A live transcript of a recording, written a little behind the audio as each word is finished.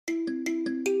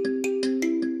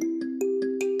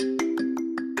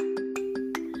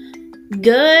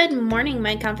Good morning,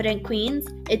 my confident queens.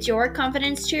 It's your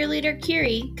confidence cheerleader,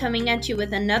 Kiri, coming at you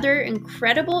with another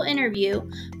incredible interview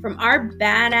from our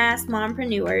badass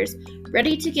mompreneurs,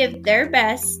 ready to give their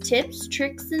best tips,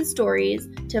 tricks, and stories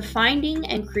to finding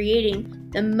and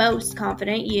creating the most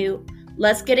confident you.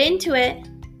 Let's get into it.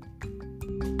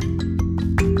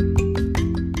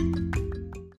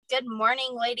 Good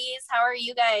morning, ladies. How are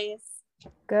you guys?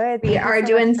 Good. We are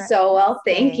doing so well.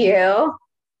 Thank you.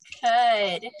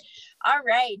 Good. All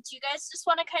right. Do you guys just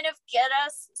want to kind of get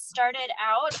us started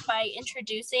out by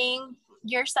introducing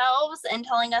yourselves and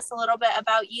telling us a little bit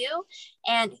about you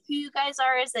and who you guys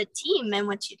are as a team and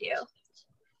what you do?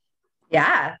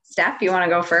 Yeah. Steph, you want to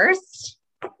go first?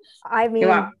 I mean,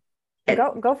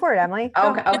 go for it, Emily.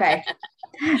 Okay.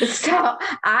 So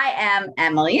I am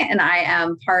Emily and I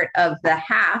am part of the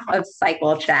half of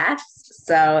Cycle Chats.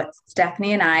 So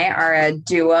Stephanie and I are a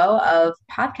duo of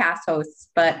podcast hosts,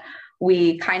 but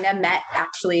we kind of met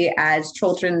actually as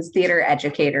children's theater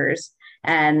educators.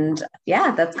 And yeah,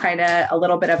 that's kind of a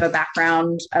little bit of a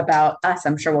background about us.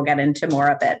 I'm sure we'll get into more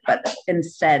of it, but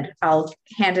instead I'll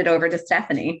hand it over to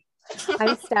Stephanie.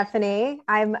 I'm Stephanie.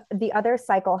 I'm the other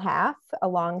cycle half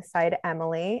alongside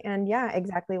Emily. And yeah,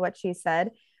 exactly what she said.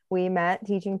 We met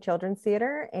teaching children's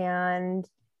theater, and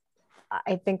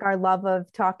I think our love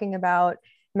of talking about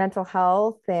mental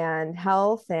health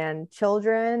and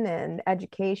children and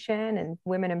education and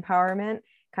women empowerment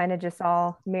kind of just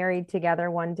all married together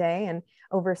one day. And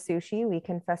over sushi, we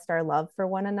confessed our love for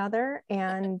one another.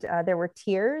 And there were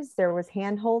tears, there was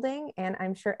hand holding, and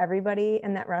I'm sure everybody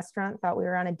in that restaurant thought we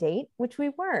were on a date, which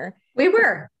we were. We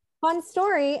were. Fun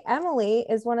story, Emily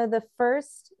is one of the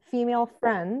first female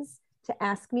friends to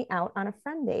ask me out on a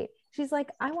friend date. She's like,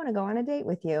 I want to go on a date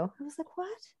with you. I was like, what?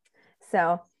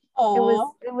 So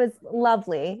it was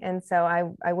lovely. And so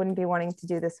I wouldn't be wanting to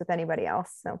do this with anybody else.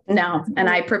 So no. And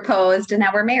I proposed and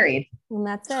now we're married. And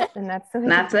that's it. And that's the way.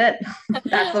 That's it.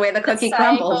 That's the way the cookie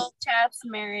crumbles. Chats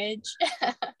marriage.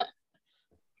 I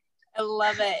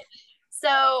love it.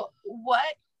 So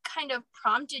what kind of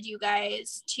prompted you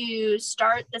guys to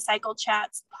start the Cycle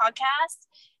Chats podcast?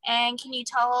 And can you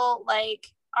tell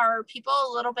our people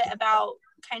a little bit about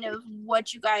kind of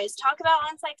what you guys talk about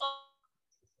on Cycle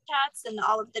Chats and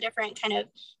all of the different kind of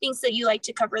things that you like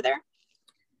to cover there?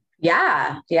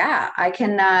 Yeah. I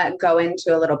can go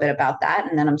into a little bit about that,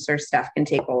 and then I'm sure Steph can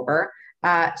take over.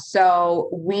 So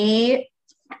we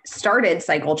started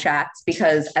Cycle Chats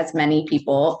because, as many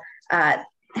people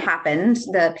happened,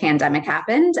 the pandemic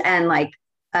happened, and like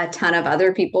a ton of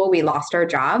other people, we lost our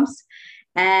jobs,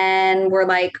 and we're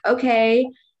like, okay.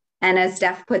 And as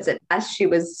Steph puts it best, she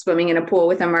was swimming in a pool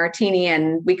with a martini,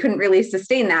 and we couldn't really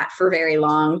sustain that for very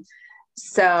long.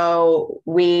 So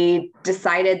we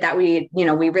decided that we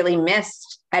really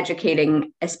missed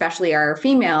educating, especially our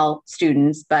female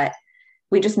students, but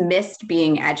we just missed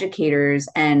being educators,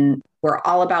 and we're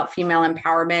all about female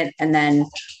empowerment. And then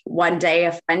one day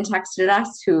a friend texted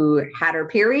us who had her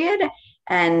period,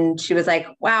 and she was like,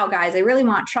 wow, guys, I really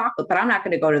want chocolate, but I'm not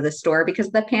going to go to the store because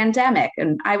of the pandemic.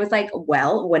 And I was like,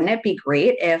 well, wouldn't it be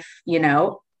great if,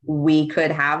 we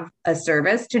could have a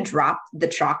service to drop the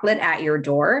chocolate at your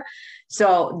door?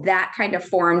 So that kind of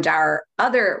formed our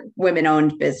other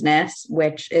women-owned business,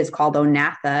 which is called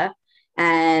Onatha.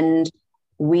 And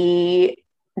we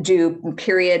do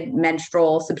period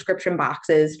menstrual subscription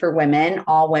boxes for women,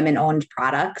 all women-owned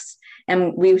products.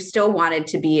 And we still wanted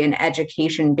to be an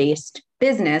education-based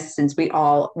business since we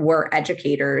all were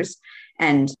educators,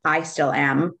 and I still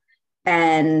am.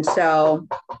 And so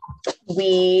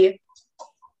we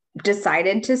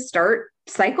decided to start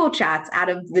Cycle Chats out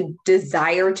of the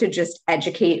desire to just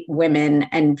educate women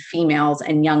and females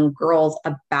and young girls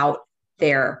about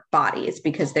their bodies,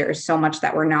 because there is so much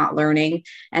that we're not learning.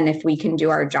 And if we can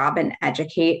do our job and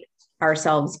educate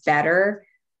ourselves better,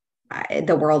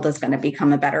 the world is going to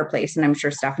become a better place. And I'm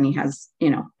sure Stephanie has,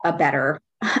 a better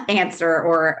answer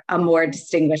or a more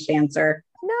distinguished answer.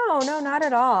 No, not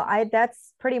at all.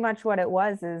 That's pretty much what it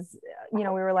was is, we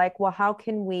were like, well, how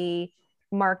can we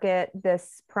market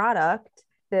this product,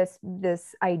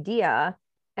 this idea?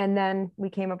 And then we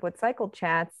came up with Cycle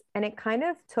Chats, and it kind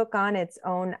of took on its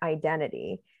own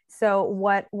identity. So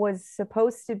what was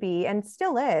supposed to be, and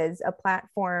still is, a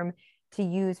platform to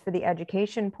use for the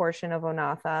education portion of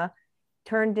Onatha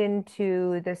turned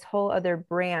into this whole other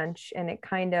branch. And it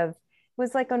kind of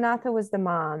was like Onatha was the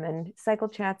mom and Cycle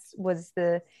Chats was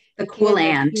the cool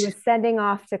aunt who was sending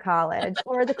off to college,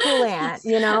 or the cool aunt,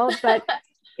 but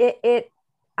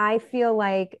I feel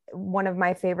like one of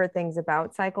my favorite things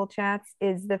about Cycle Chats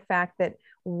is the fact that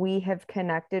we have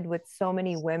connected with so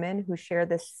many women who share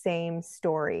the same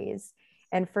stories.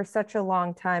 And for such a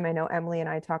long time, I know Emily and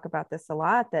I talk about this a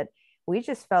lot, that we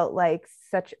just felt like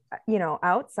such,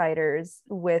 outsiders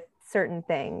with certain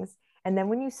things. And then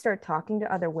when you start talking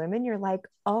to other women, you're like,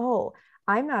 oh,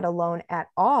 I'm not alone at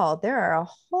all. There are a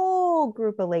whole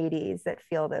group of ladies that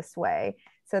feel this way.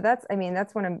 So that's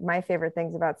one of my favorite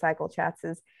things about Cycle Chats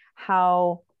is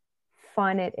how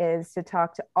fun it is to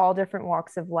talk to all different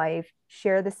walks of life,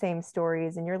 share the same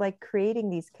stories, and you're like creating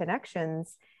these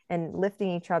connections and lifting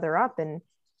each other up. And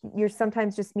you're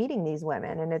sometimes just meeting these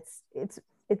women, and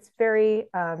it's very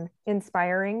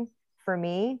inspiring for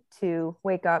me to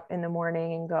wake up in the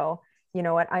morning and go, you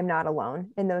know what, I'm not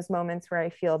alone in those moments where I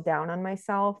feel down on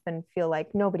myself and feel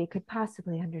like nobody could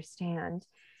possibly understand.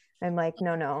 I'm like,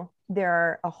 no, there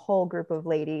are a whole group of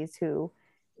ladies who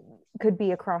could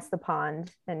be across the pond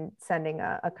and sending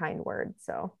a kind word.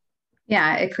 So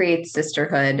Yeah, it creates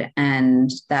sisterhood and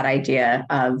that idea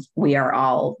of we are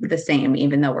all the same,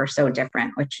 even though we're so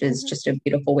different, which is just a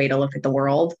beautiful way to look at the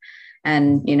world.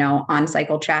 And, on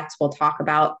Cycle Chats, we'll talk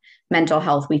about mental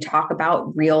health. We talk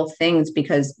about real things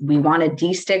because we want to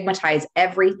destigmatize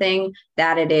everything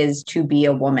that it is to be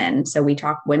a woman. So we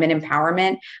talk women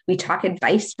empowerment. We talk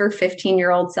advice for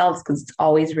 15-year-old selves because it's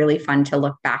always really fun to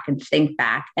look back and think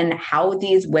back, and how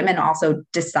these women also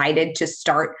decided to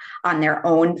start on their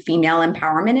own female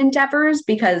empowerment endeavors,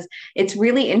 because it's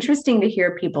really interesting to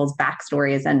hear people's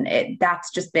backstories. And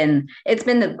it's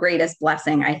been the greatest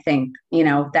blessing, I think,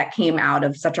 that came out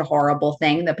of such a horrible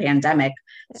thing, the pandemic.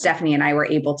 Stephanie and I were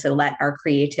able to let our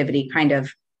creativity kind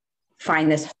of find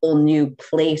this whole new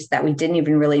place that we didn't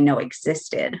even really know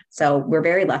existed. So we're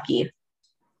very lucky.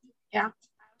 Yeah,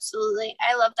 absolutely.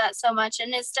 I love that so much.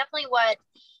 And it's definitely what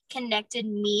connected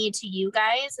me to you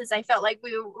guys, is I felt like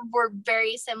we were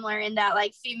very similar in that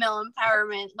like female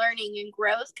empowerment, learning and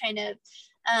growth kind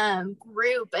of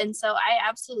group. And so I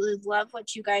absolutely love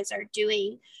what you guys are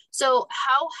doing. So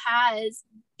how has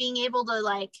being able to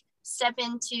like step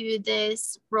into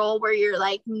this role where you're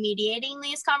like mediating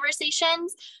these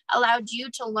conversations allowed you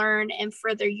to learn and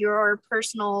further your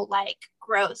personal like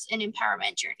growth and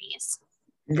empowerment journeys?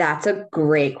 That's a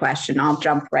great question. I'll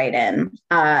jump right in.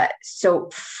 So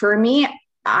for me,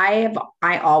 I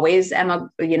always am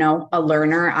a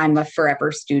learner. I'm a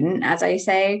forever student, as I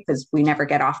say, because we never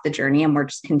get off the journey and we're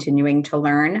just continuing to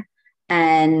learn.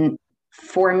 And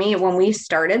for me, when we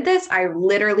started this, I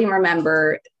literally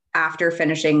remember after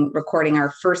finishing recording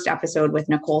our first episode with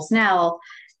Nicole Snell,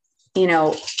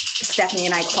 Stephanie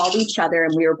and I called each other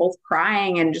and we were both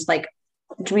crying, and just like,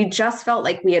 we just felt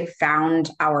like we had found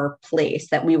our place,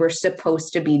 that we were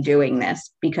supposed to be doing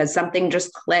this because something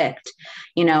just clicked.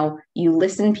 You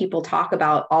listen people talk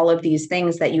about all of these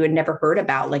things that you had never heard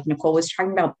about. Like Nicole was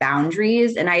talking about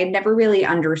boundaries, and I had never really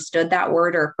understood that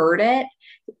word or heard it.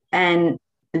 And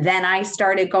then I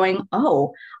started going,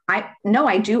 oh,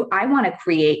 I do. I want to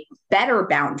create better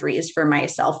boundaries for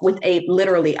myself with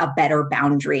literally a better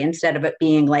boundary. Instead of it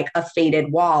being like a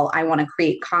faded wall, I want to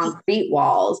create concrete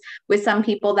walls with some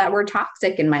people that were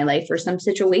toxic in my life or some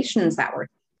situations that were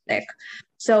toxic.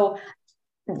 So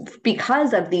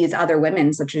because of these other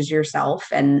women, such as yourself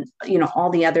and, all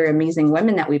the other amazing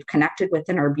women that we've connected with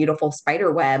in our beautiful spider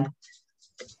web,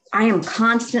 I am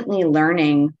constantly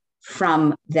learning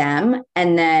from them.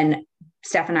 And then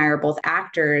Steph and I are both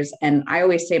actors. And I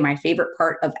always say my favorite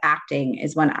part of acting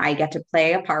is when I get to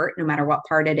play a part, no matter what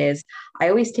part it is. I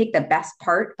always take the best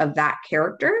part of that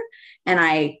character and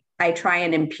I try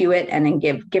and impute it and then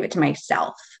give it to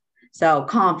myself. So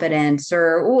confidence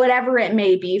or whatever it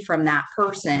may be from that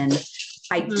person,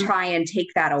 I try and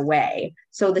take that away.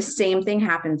 So the same thing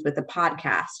happens with the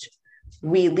podcast.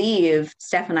 We leave,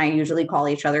 Steph and I usually call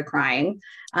each other crying,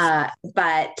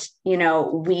 but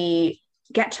we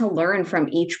get to learn from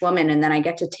each woman, and then I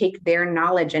get to take their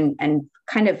knowledge and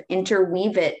kind of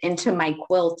interweave it into my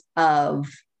quilt of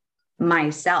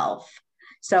myself.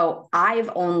 So I've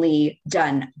only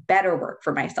done better work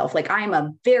for myself. Like I'm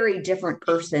a very different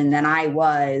person than I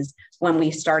was when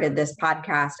we started this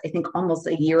podcast, I think almost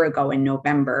a year ago in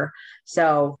November.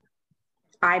 So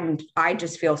I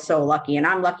just feel so lucky, and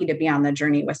I'm lucky to be on the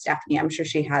journey with Stephanie. I'm sure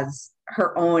she has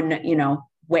her own,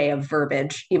 way of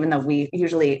verbiage, even though we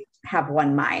usually have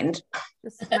one mind.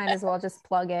 Just might as well just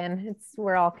plug in.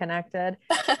 We're all connected.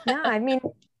 No, I mean,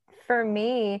 for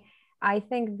me, I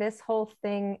think this whole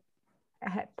thing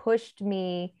pushed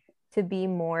me to be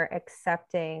more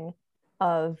accepting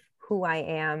of who I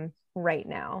am right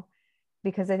now,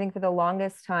 because I think for the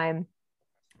longest time,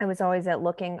 I was always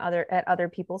looking at other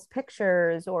people's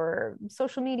pictures or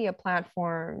social media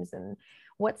platforms and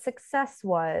what success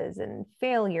was and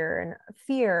failure and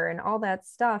fear and all that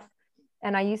stuff.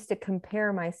 And I used to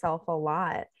compare myself a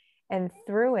lot. And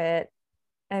through it,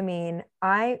 I mean,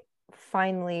 I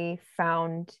finally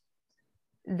found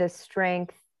the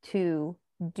strength to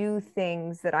do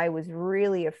things that I was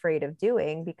really afraid of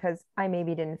doing because I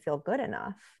maybe didn't feel good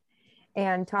enough.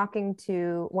 And talking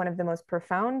to one of the most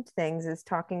profound things is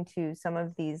talking to some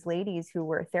of these ladies who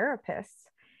were therapists.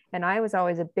 And I was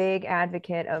always a big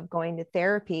advocate of going to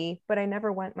therapy, but I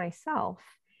never went myself.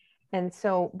 And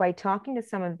so by talking to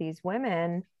some of these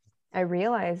women, I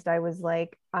realized I was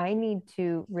like, I need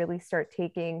to really start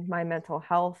taking my mental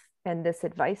health and this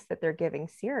advice that they're giving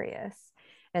serious.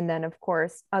 And then, of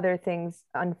course, other things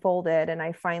unfolded, and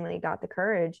I finally got the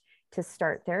courage to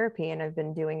start therapy, and I've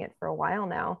been doing it for a while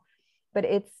now. But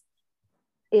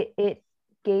it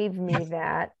gave me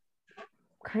that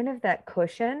kind of that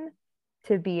cushion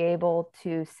to be able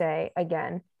to say,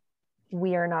 again,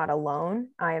 we are not alone.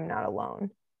 I am not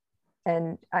alone.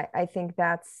 And I think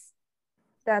that's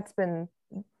been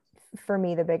for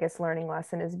me the biggest learning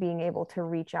lesson, is being able to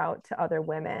reach out to other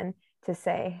women to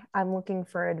say, I'm looking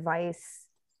for advice,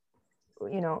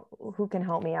 who can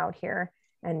help me out here,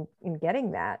 and in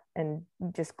getting that and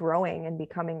just growing and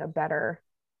becoming a better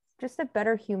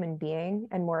human being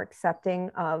and more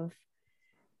accepting of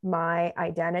my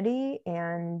identity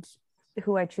and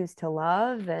who I choose to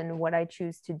love and what I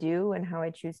choose to do and how I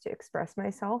choose to express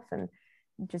myself. And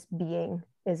just being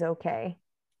is okay.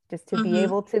 Just to be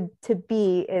able to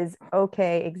be is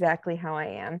okay exactly how I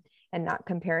am, and not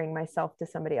comparing myself to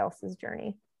somebody else's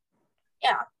journey.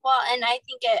 Yeah. Well, and I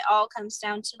think it all comes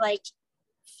down to like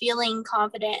feeling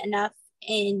confident enough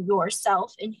in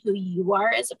yourself and who you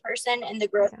are as a person and the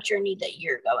growth journey that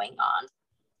you're going on.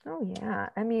 Oh yeah.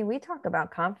 I mean, we talk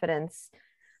about confidence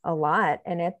a lot,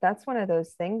 and that's one of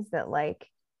those things that, like,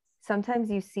 sometimes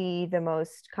you see the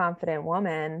most confident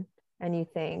woman and you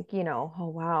think, oh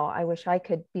wow, I wish I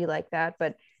could be like that.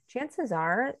 But chances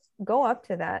are, go up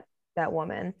to that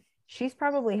woman. She's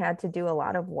probably had to do a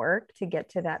lot of work to get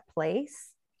to that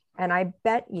place. And I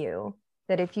bet you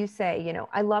that if you say,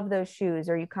 I love those shoes,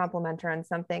 or you compliment her on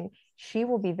something, she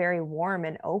will be very warm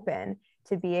and open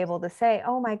to be able to say,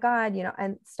 oh my God,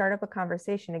 and start up a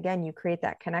conversation. Again, you create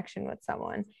that connection with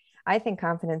someone. I think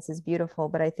confidence is beautiful,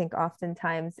 but I think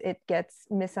oftentimes it gets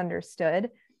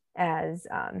misunderstood as,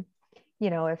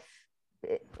 if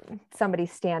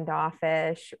somebody's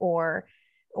standoffish or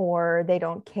they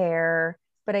don't care.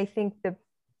 But I think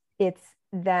it's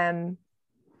them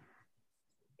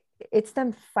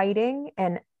fighting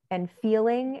and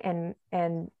feeling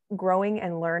and growing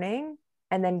and learning,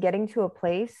 and then getting to a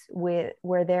place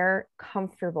where they're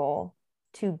comfortable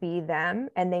to be them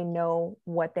and they know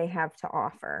what they have to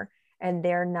offer, and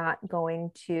they're not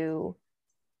going to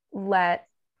let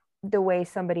the way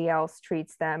somebody else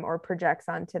treats them or projects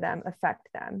onto them affect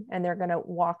them. And they're going to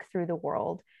walk through the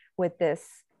world with this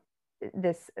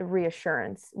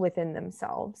reassurance within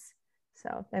themselves.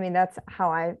 So, I mean, that's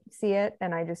how I see it.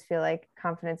 And I just feel like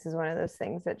confidence is one of those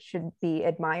things that should be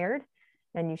admired,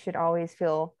 and you should always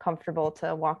feel comfortable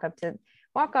to walk up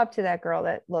to that girl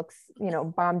that looks,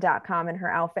 bomb.com in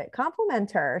her outfit,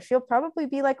 compliment her. She'll probably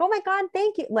be like, oh my God,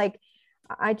 thank you. Like,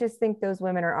 I just think those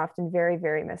women are often very,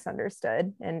 very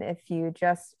misunderstood. And if you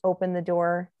just open the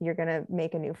door, you're going to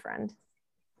make a new friend.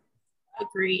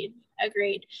 Agreed.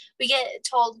 We get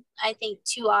told, I think,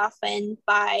 too often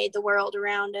by the world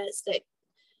around us that,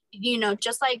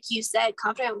 just like you said,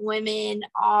 confident women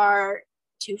are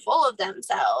too full of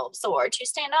themselves or too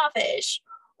standoffish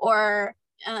or,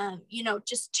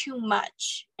 just too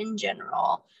much in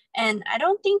general. And I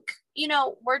don't think,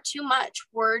 we're too much.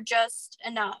 We're just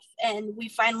enough. And we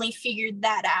finally figured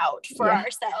that out for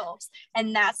ourselves.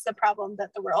 And that's the problem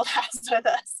that the world has with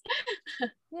us.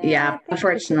 Yeah,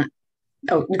 unfortunately.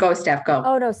 Oh, go, Steph, go.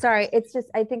 Oh, no, sorry. It's just,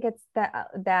 I think it's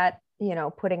that,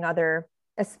 putting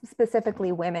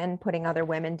specifically women, putting other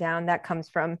women down, that comes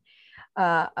from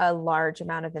a large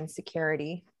amount of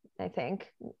insecurity, I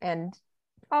think. And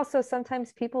also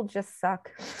sometimes people just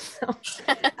suck. So,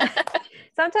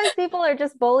 sometimes people are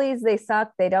just bullies. They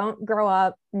suck. They don't grow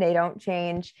up. They don't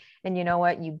change. And you know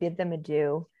what? You bid them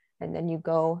adieu. And then you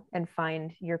go and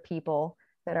find your people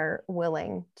that are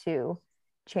willing to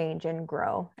change and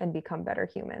grow and become better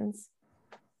humans.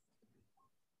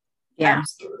 Yeah.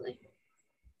 Absolutely.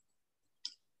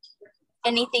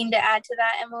 Anything to add to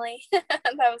that, Emily? That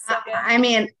was so good. I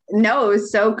mean, no, it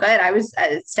was so good.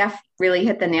 Steph really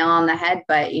hit the nail on the head,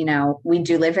 but, we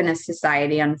do live in a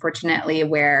society, unfortunately,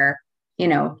 where,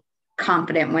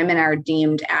 confident women are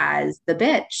deemed as the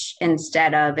bitch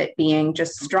instead of it being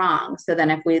just strong. So then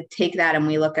if we take that and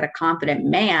we look at a confident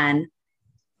man,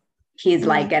 he's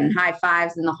like getting high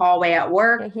fives in the hallway at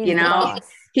work,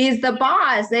 He's the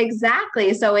boss.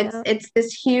 Exactly. So it's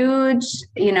this huge,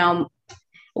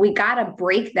 we got to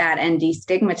break that and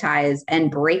destigmatize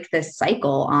and break this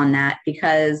cycle on that,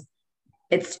 because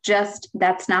it's just,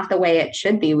 that's not the way it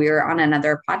should be. We were on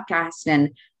another podcast and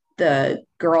the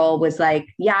girl was like,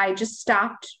 yeah, I just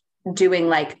stopped doing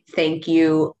like, thank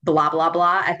you, blah, blah,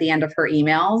 blah at the end of her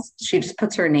emails. She just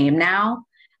puts her name now.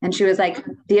 And she was like,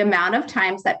 the amount of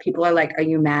times that people are like, are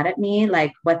you mad at me?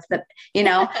 Like, what's the,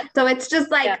 so it's just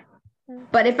like,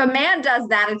 but if a man does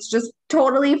that, it's just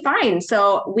totally fine.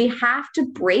 So we have to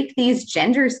break these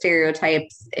gender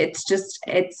stereotypes.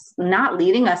 It's not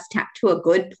leading us to a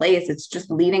good place. It's just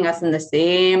leading us in the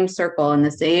same circle, in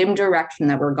the same direction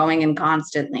that we're going in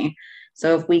constantly.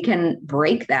 So if we can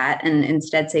break that and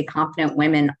instead say confident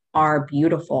women are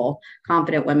beautiful,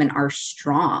 confident women are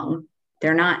strong.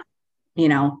 They're not,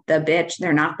 the bitch,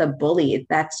 they're not the bully.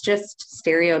 That's just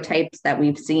stereotypes that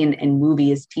we've seen in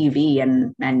movies, TV,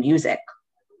 and music.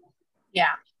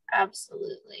 Yeah,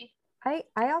 absolutely. I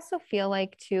also feel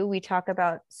like too, we talk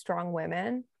about strong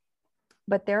women,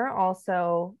 but there's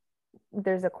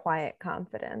a quiet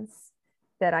confidence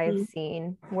that I've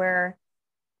seen where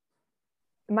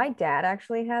my dad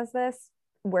actually has this,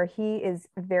 where he is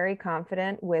very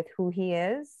confident with who he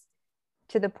is,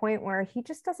 to the point where he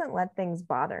just doesn't let things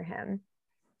bother him.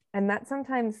 And that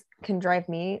sometimes can drive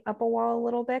me up a wall a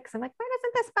little bit, because I'm like, why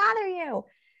doesn't this bother you?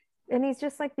 And he's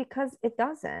just like, because it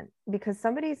doesn't, because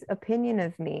somebody's opinion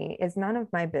of me is none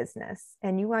of my business.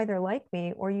 And you either like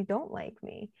me or you don't like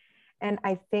me. And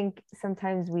I think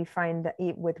sometimes we find that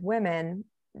with women,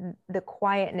 the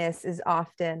quietness is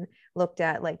often looked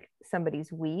at like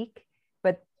somebody's weak,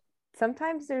 but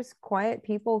sometimes there's quiet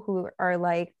people who are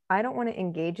like, I don't want to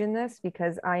engage in this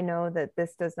because I know that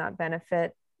this does not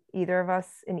benefit either of us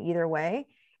in either way,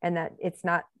 and that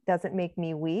doesn't make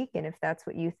me weak. And if that's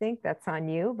what you think, that's on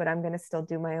you, but I'm going to still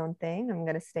do my own thing. I'm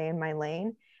going to stay in my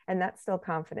lane. And that's still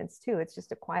confidence too. It's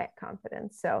just a quiet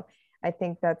confidence. So I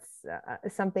think that's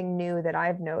something new that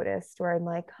I've noticed, where I'm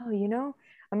like, oh,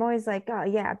 I'm always like, oh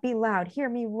yeah, be loud, hear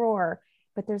me roar.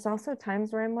 But there's also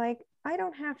times where I'm like, I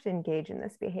don't have to engage in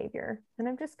this behavior, and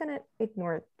I'm just going to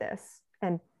ignore this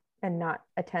and not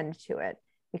attend to it,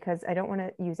 because I don't want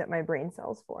to use up my brain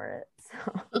cells for it.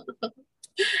 So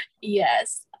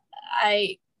yes,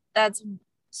 that's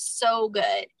so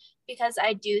good, because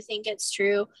I do think it's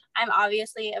true. I'm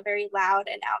obviously a very loud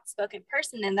and outspoken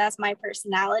person, and that's my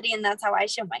personality, and that's how I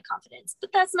show my confidence,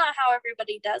 but that's not how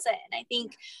everybody does it. And I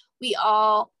think we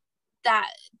all,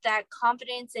 that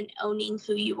confidence in owning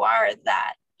who you are,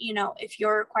 that, if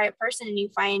you're a quiet person and you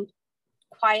find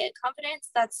quiet confidence,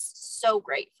 that's so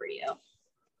great for you.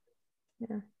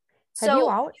 Yeah.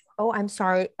 I'm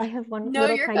sorry. I have one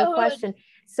little tiny question.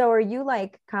 So are you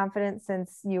like confident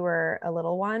since you were a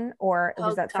little one, or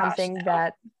was that something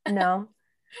that, no?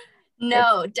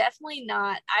 No, definitely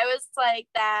not. I was like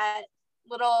that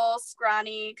little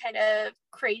scrawny kind of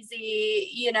crazy,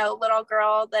 little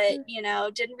girl that,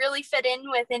 didn't really fit in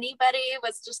with anybody,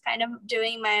 was just kind of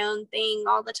doing my own thing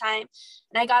all the time.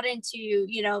 And I got into,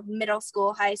 middle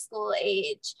school, high school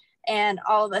age, and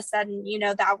all of a sudden,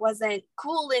 that wasn't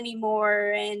cool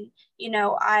anymore. And,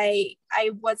 I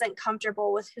wasn't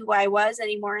comfortable with who I was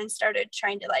anymore, and started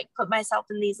trying to like put myself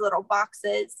in these little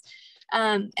boxes.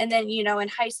 And then, in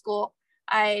high school,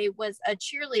 I was a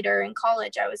cheerleader. In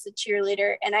college, I was a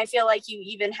cheerleader. And I feel like you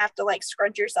even have to like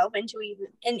scrunch yourself into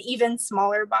an even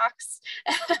smaller box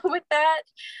with that.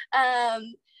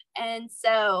 And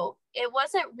so it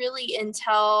wasn't really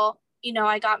until,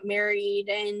 I got married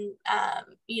and,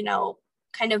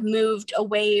 kind of moved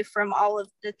away from all of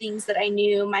the things that I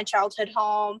knew, my childhood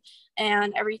home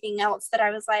and everything else, that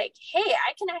I was like, hey,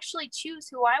 I can actually choose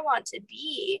who I want to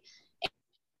be.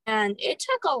 And it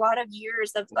took a lot of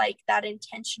years of like that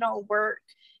intentional work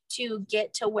to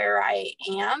get to where I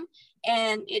am.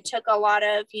 And it took a lot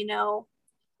of,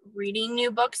 reading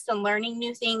new books and learning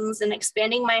new things and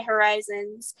expanding my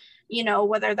horizons,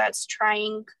 whether that's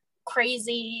trying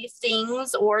crazy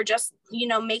things or just,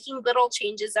 making little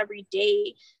changes every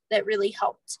day that really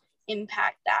helped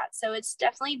impact that. So it's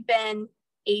definitely been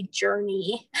a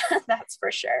journey, that's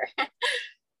for sure.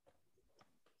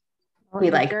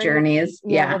 We like journeys.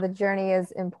 Yeah. Well, the journey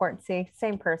is important. See,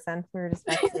 same person. We were just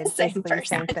basically the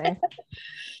same thing.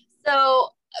 So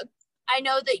I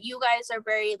know that you guys are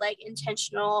very like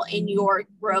intentional in your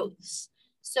growth.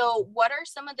 So what are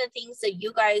some of the things that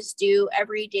you guys do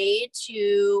every day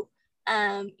to,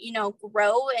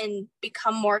 grow and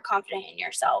become more confident in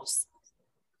yourselves?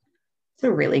 It's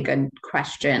a really good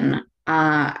question.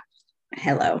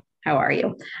 Hello, how are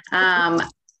you?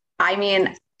 I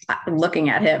mean, looking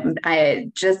at him,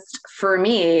 for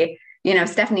me,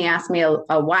 Stephanie asked me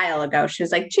a while ago, she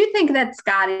was like, do you think that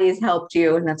Scotty's helped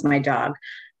you? And that's my dog,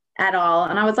 at all.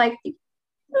 And I was like, maybe,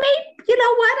 you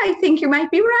know what? I think you might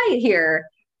be right here.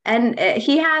 And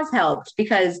he has helped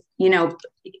because,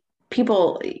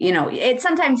 people, it's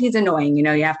sometimes he's annoying,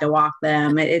 you have to walk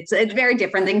them. It's very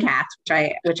different than cats,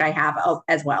 which I have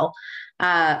as well.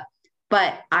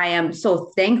 But I am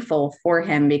so thankful for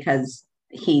him because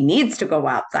he needs to go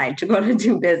outside to go to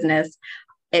do business.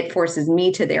 It forces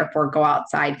me to therefore go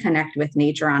outside, connect with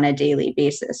nature on a daily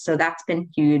basis. So that's been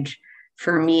huge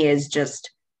for me, is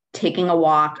just taking a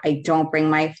walk. I don't bring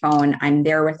my phone. I'm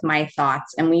there with my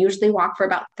thoughts. And we usually walk for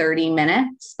about 30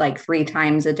 minutes, like 3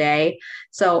 times a day.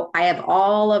 So I have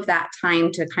all of that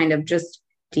time to kind of just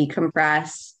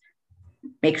decompress,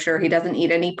 make sure he doesn't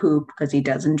eat any poop because he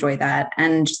does enjoy that,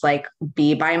 and just like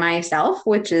be by myself,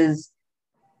 which is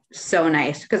so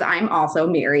nice because I'm also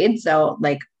married. So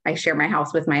like I share my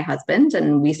house with my husband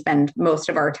and we spend most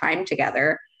of our time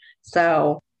together.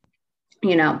 So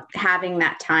having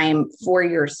that time for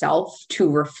yourself to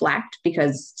reflect,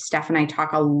 because Steph and I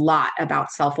talk a lot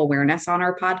about self-awareness on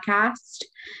our podcast,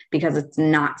 because it's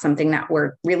not something that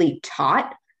we're really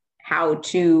taught how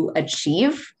to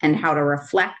achieve and how to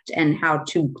reflect and how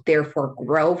to therefore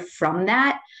grow from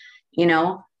that,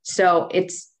 so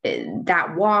it's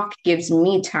that walk gives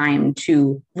me time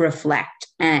to reflect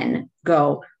and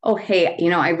go, oh, hey,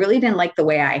 I really didn't like the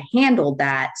way I handled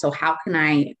that. So how can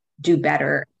I do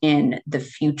better in the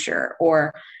future?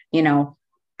 Or,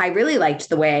 I really liked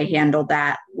the way I handled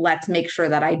that. Let's make sure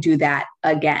that I do that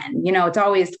again. It's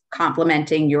always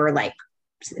complimenting your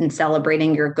and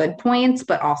celebrating your good points,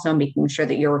 but also making sure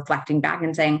that you're reflecting back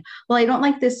and saying, well, I don't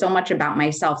like this so much about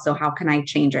myself. So how can I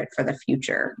change it for the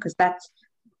future? Because that's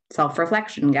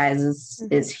self-reflection, guys,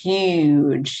 is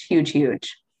huge, huge,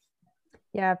 huge.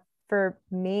 Yeah. For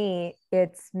me,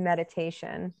 it's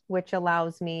meditation, which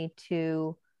allows me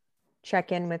to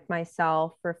check in with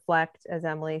myself, reflect, as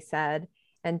Emily said,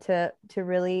 and to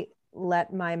really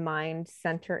let my mind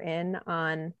center in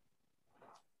on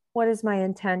what is my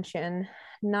intention,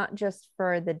 not just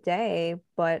for the day,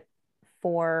 but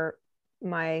for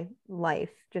my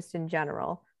life, just in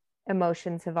general.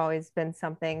 Emotions have always been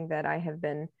something that I have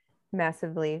been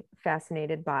massively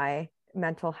fascinated by.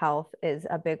 Mental health is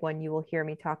a big one you will hear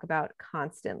me talk about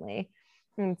constantly.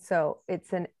 And so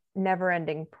it's a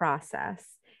never-ending process.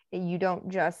 You don't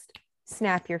just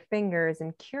snap your fingers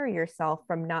and cure yourself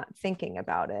from not thinking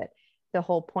about it. The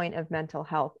whole point of mental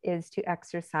health is to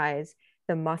exercise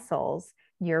the muscles,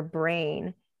 your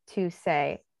brain, to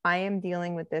say, I am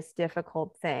dealing with this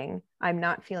difficult thing. I'm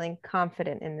not feeling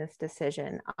confident in this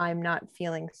decision. I'm not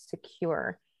feeling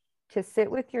secure. To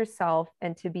sit with yourself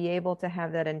and to be able to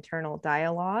have that internal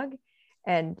dialogue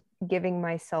and giving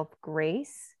myself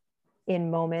grace in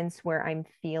moments where I'm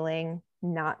feeling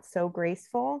not so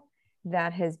graceful,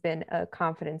 that has been a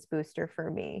confidence booster for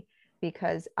me,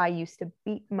 because I used to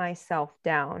beat myself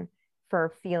down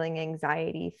for feeling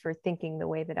anxiety, for thinking the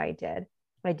way that I did.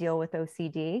 I deal with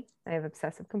OCD. I have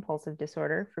obsessive compulsive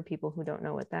disorder, for people who don't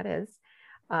know what that is.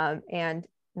 And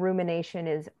rumination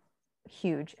is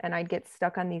huge. And I'd get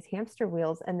stuck on these hamster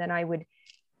wheels, and then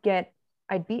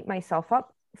I'd beat myself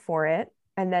up for it.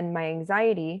 And then my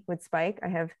anxiety would spike. I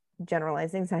have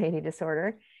generalized anxiety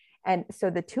disorder. And so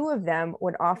the two of them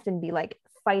would often be like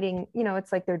fighting,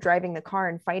 it's like they're driving the car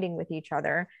and fighting with each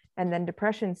other. And then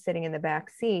depression's sitting in the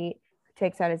back seat,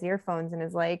 takes out his earphones and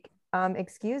is like,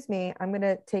 excuse me, I'm going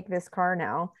to take this car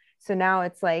now. So now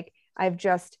it's like, I've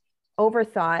just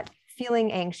overthought,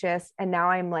 feeling anxious. And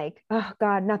now I'm like, oh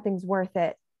God, nothing's worth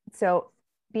it. So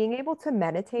being able to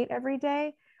meditate every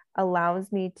day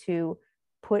allows me to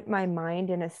put my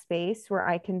mind in a space where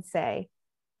I can say,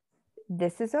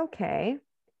 this is okay.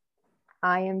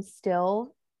 I am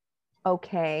still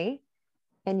okay.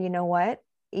 And you know what?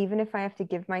 Even if I have to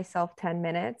give myself 10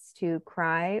 minutes to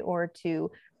cry or to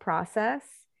process,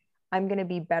 I'm going to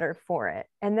be better for it.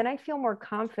 And then I feel more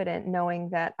confident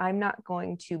knowing that I'm not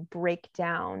going to break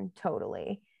down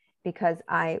totally, because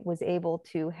I was able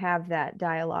to have that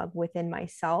dialogue within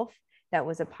myself that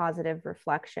was a positive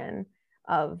reflection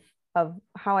of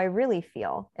how I really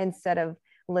feel, instead of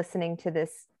listening to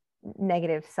this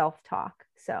negative self-talk.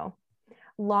 So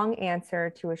long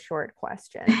answer to a short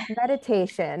question.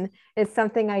 Meditation is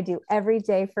something I do every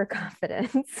day for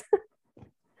confidence.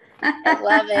 I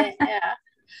love it. Yeah.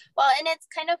 Well, and it's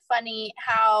kind of funny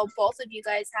how both of you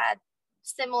guys had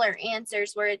similar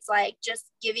answers, where it's like just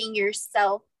giving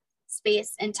yourself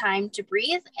space and time to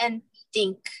breathe and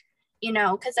think,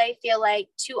 because I feel like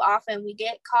too often we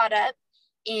get caught up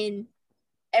in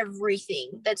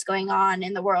everything that's going on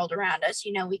in the world around us.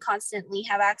 We constantly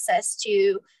have access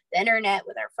to the internet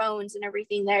with our phones and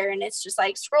everything there. And it's just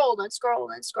like scroll and scroll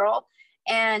and scroll.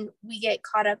 And we get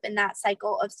caught up in that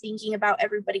cycle of thinking about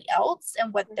everybody else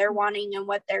and what they're wanting and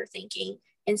what they're thinking,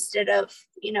 instead of,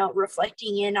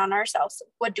 reflecting in on ourselves.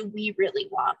 What do we really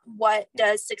want? What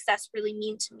does success really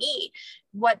mean to me?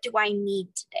 What do I need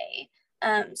today?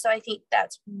 So I think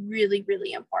that's really,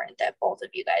 really important that both of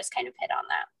you guys kind of hit on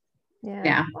that.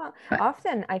 Yeah. Well,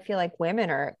 often I feel like women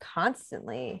are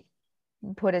constantly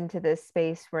put into this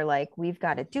space where like we've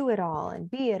got to do it all and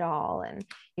be it all, and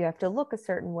you have to look a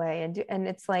certain way and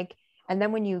it's like, and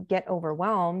then when you get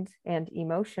overwhelmed and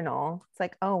emotional, it's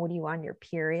like, oh, what are you on your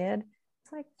period?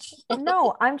 It's like,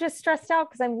 no, I'm just stressed out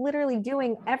because I'm literally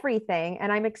doing everything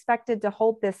and I'm expected to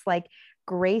hold this like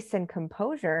grace and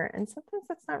composure, and sometimes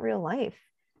that's not real life.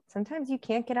 Sometimes you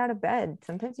can't get out of bed.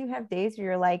 Sometimes you have days where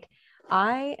you're like,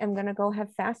 I am going to go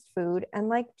have fast food and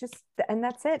like and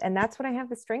that's it. And that's what I have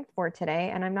the strength for today.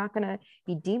 And I'm not going to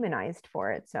be demonized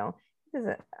for it. So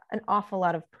there's an awful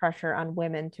lot of pressure on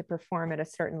women to perform at a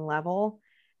certain level.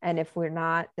 And if we're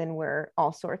not, then we're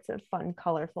all sorts of fun,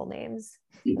 colorful names.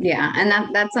 Yeah.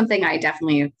 And that's something I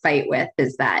definitely fight with,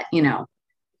 is that,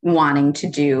 wanting to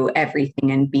do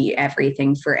everything and be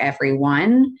everything for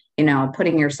everyone.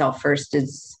 Putting yourself first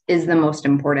is the most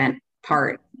important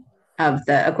part of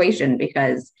the equation,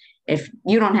 because if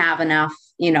you don't have enough,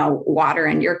 water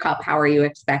in your cup, how are you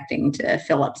expecting to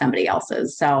fill up somebody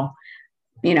else's? So,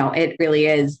 it really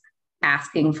is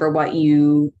asking for what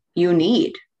you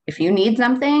need. If you need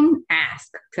something,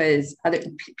 ask, because other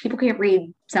people can't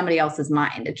read somebody else's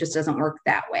mind. It just doesn't work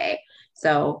that way.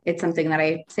 So it's something that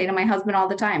I say to my husband all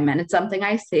the time. And it's something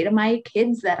I say to my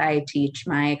kids that I teach,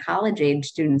 my college age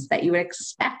students, that you would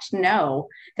expect to know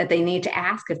that they need to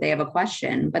ask if they have a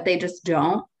question, but they just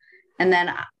don't. And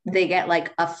then they get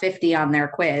like a 50 on their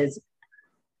quiz.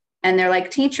 And they're like,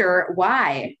 teacher,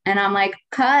 why? And I'm like,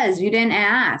 'cause you didn't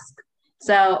ask.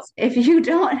 So if you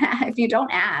don't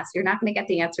ask, you're not going to get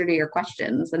the answer to your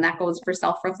questions. And that goes for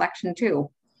self-reflection too.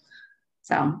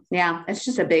 So yeah, it's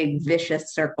just a big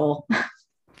vicious circle.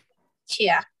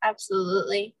 Yeah,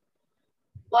 absolutely.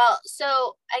 Well,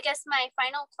 so I guess my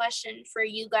final question for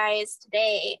you guys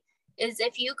today is,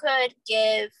 if you could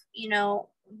give,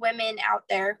 women out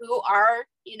there who are,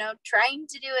 trying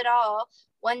to do it all,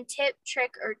 one tip,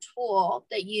 trick, or tool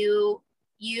that you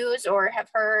use or have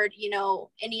heard,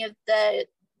 any of the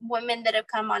women that have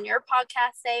come on your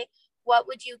podcast say, what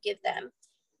would you give them?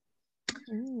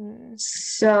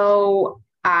 So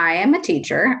I am a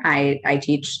teacher. I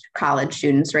teach college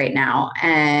students right now,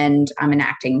 and I'm an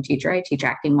acting teacher. I teach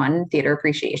Acting 1, theater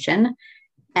appreciation.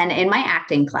 And in my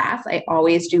acting class, I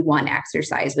always do one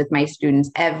exercise with my students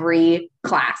every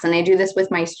class. And I do this with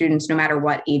my students no matter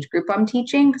what age group I'm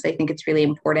teaching, because I think it's really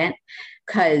important,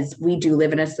 because we do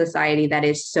live in a society that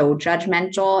is so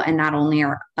judgmental. And not only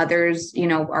are others,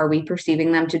 are we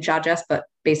perceiving them to judge us, but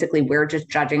basically we're just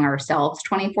judging ourselves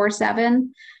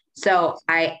 24/7. So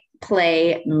I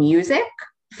play music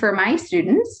for my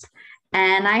students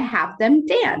and I have them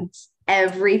dance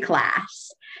every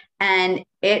class. And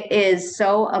it is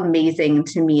so amazing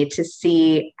to me to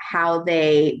see how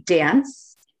they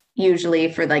dance.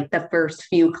 Usually for like the first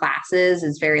few classes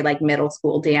is very like middle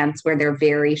school dance, where they're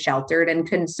very sheltered and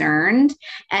concerned.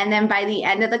 And then by the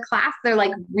end of the class, they're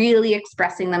like really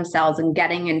expressing themselves and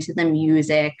getting into the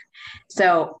music.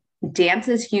 So dance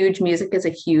is huge. Music is a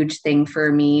huge thing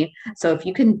for me. So if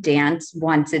you can dance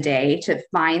once a day to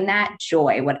find that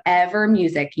joy, whatever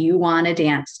music you want to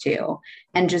dance to,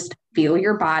 and just feel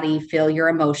your body, feel your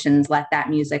emotions, let that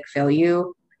music fill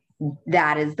you,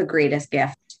 that is the greatest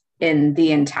gift in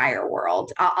the entire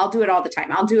world. I'll do it all the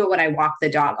time. I'll do it when I walk the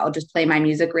dog. I'll just play my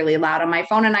music really loud on my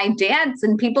phone and I dance,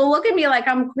 and people look at me like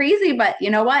I'm crazy, but you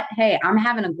know what? Hey, I'm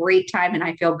having a great time and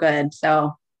I feel good.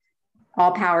 So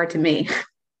all power to me.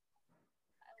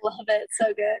 Love it.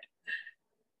 So good.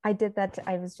 I did that.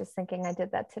 I was just thinking I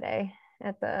did that today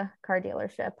at the car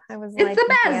dealership. I was It's like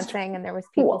dancing and there was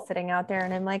people sitting out there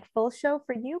and I'm like, full show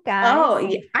for you guys. Oh,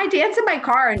 yeah. I dance in my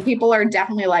car and people are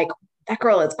definitely like, that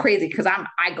girl is crazy, because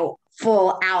I go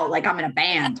full out like I'm in a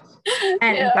band.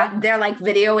 And they're like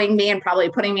videoing me and probably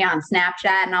putting me on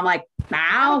Snapchat. And I'm like,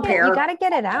 I don't care. You got to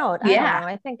get it out. I don't know.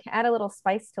 I think add a little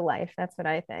spice to life. That's what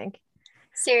I think.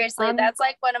 Seriously, that's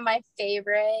like one of my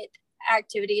favorite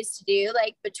activities to do,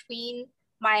 like between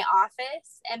my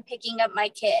office and picking up my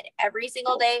kid every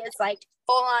single day. It's like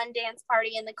full on dance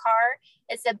party in the car.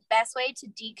 It's the best way to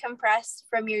decompress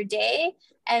from your day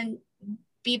and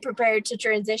be prepared to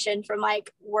transition from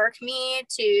like work me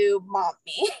to mom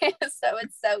me. So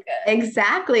it's so good.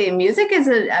 Exactly. Music is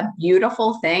a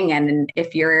beautiful thing. And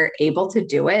if you're able to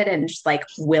do it and just like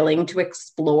willing to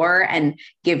explore and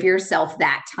give yourself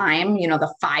that time,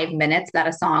 the 5 minutes that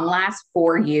a song lasts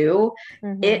for you,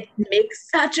 it makes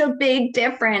such a big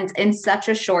difference in such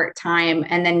a short time.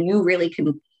 And then you really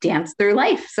can dance through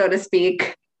life, so to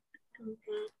speak.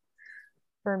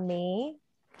 For me,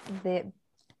 the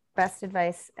best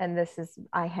advice, and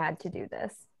I had to do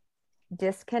this,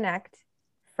 disconnect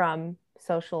from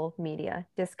social media,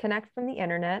 disconnect from the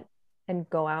internet and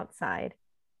go outside.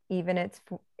 Even it's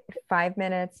 5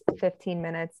 minutes, 15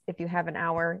 minutes. If you have an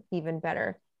hour, even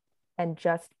better. And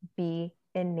just be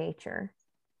in nature.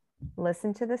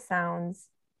 Listen to the sounds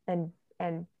and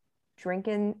drink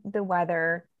in the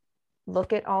weather.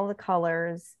 Look at all the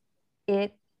colors.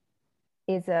 It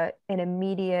is an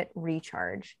immediate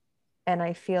recharge. And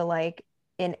I feel like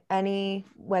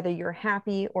whether you're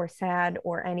happy or sad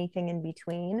or anything in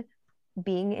between,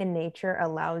 being in nature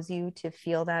allows you to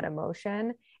feel that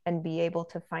emotion and be able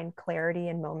to find clarity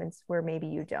in moments where maybe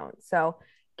you don't. So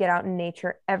get out in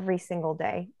nature every single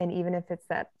day. And even if it's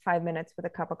that 5 minutes with a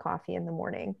cup of coffee in the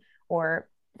morning, or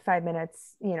 5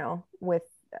 minutes, with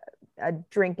a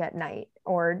drink at night,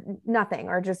 or nothing,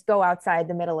 or just go outside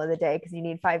the middle of the day because you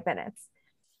need 5 minutes.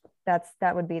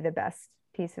 That would be the best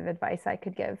piece of advice I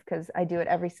could give, because I do it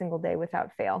every single day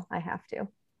without fail. I have to.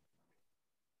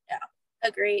 Yeah,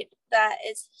 agreed. That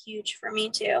is huge for me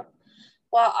too.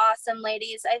 Well, awesome,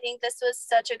 ladies. I think this was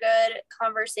such a good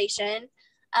conversation.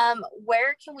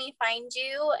 Where can we find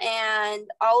you and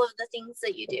all of the things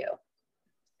that you do?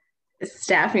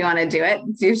 Steph, you want to do it?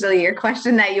 It's usually your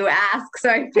question that you ask. So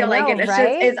I feel like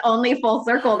it's only full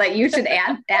circle that you should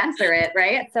answer it,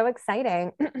 right? It's so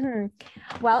exciting.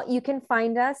 Well, you can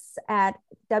find us at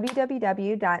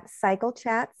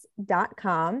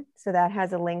www.cyclechats.com. So that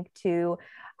has a link to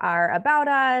our About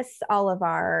Us, all of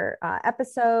our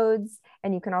episodes.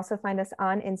 And you can also find us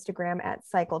on Instagram at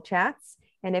CycleChats.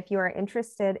 And if you are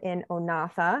interested in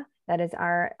Onatha, that is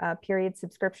our period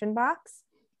subscription box.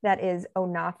 That is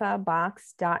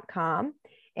onathabox.com.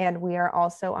 And we are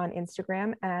also on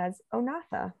Instagram as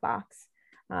onathabox.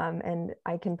 And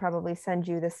I can probably send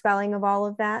you the spelling of all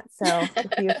of that. So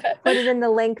if you put it in the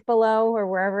link below or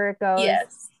wherever it goes,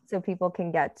 yes, so people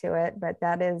can get to it. But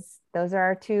those are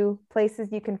our two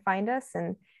places you can find us.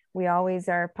 And we always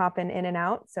are popping in and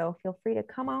out. So feel free to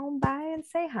come on by and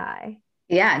say hi.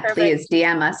 Yeah, perfect. Please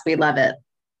DM us. We love it.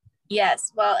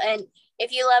 Yes. Well, and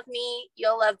if you love me,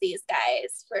 you'll love these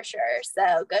guys for sure.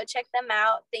 So go check them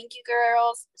out. Thank you,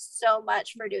 girls, so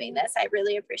much for doing this. I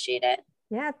really appreciate it.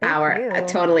 Yeah, thank you.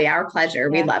 Totally our pleasure.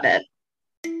 Yeah. We love it.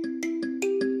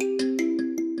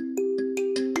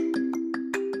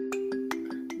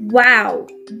 Wow.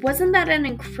 Wasn't that an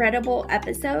incredible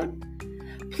episode?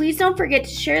 Please don't forget to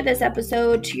share this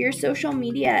episode to your social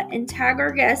media and tag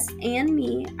our guests and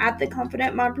me at The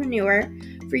Confident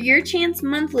Mompreneur for your chance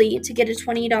monthly to get a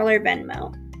 $20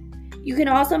 Venmo. You can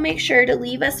also make sure to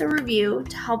leave us a review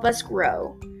to help us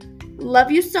grow.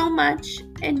 Love you so much,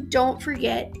 and don't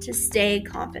forget to stay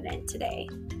confident today.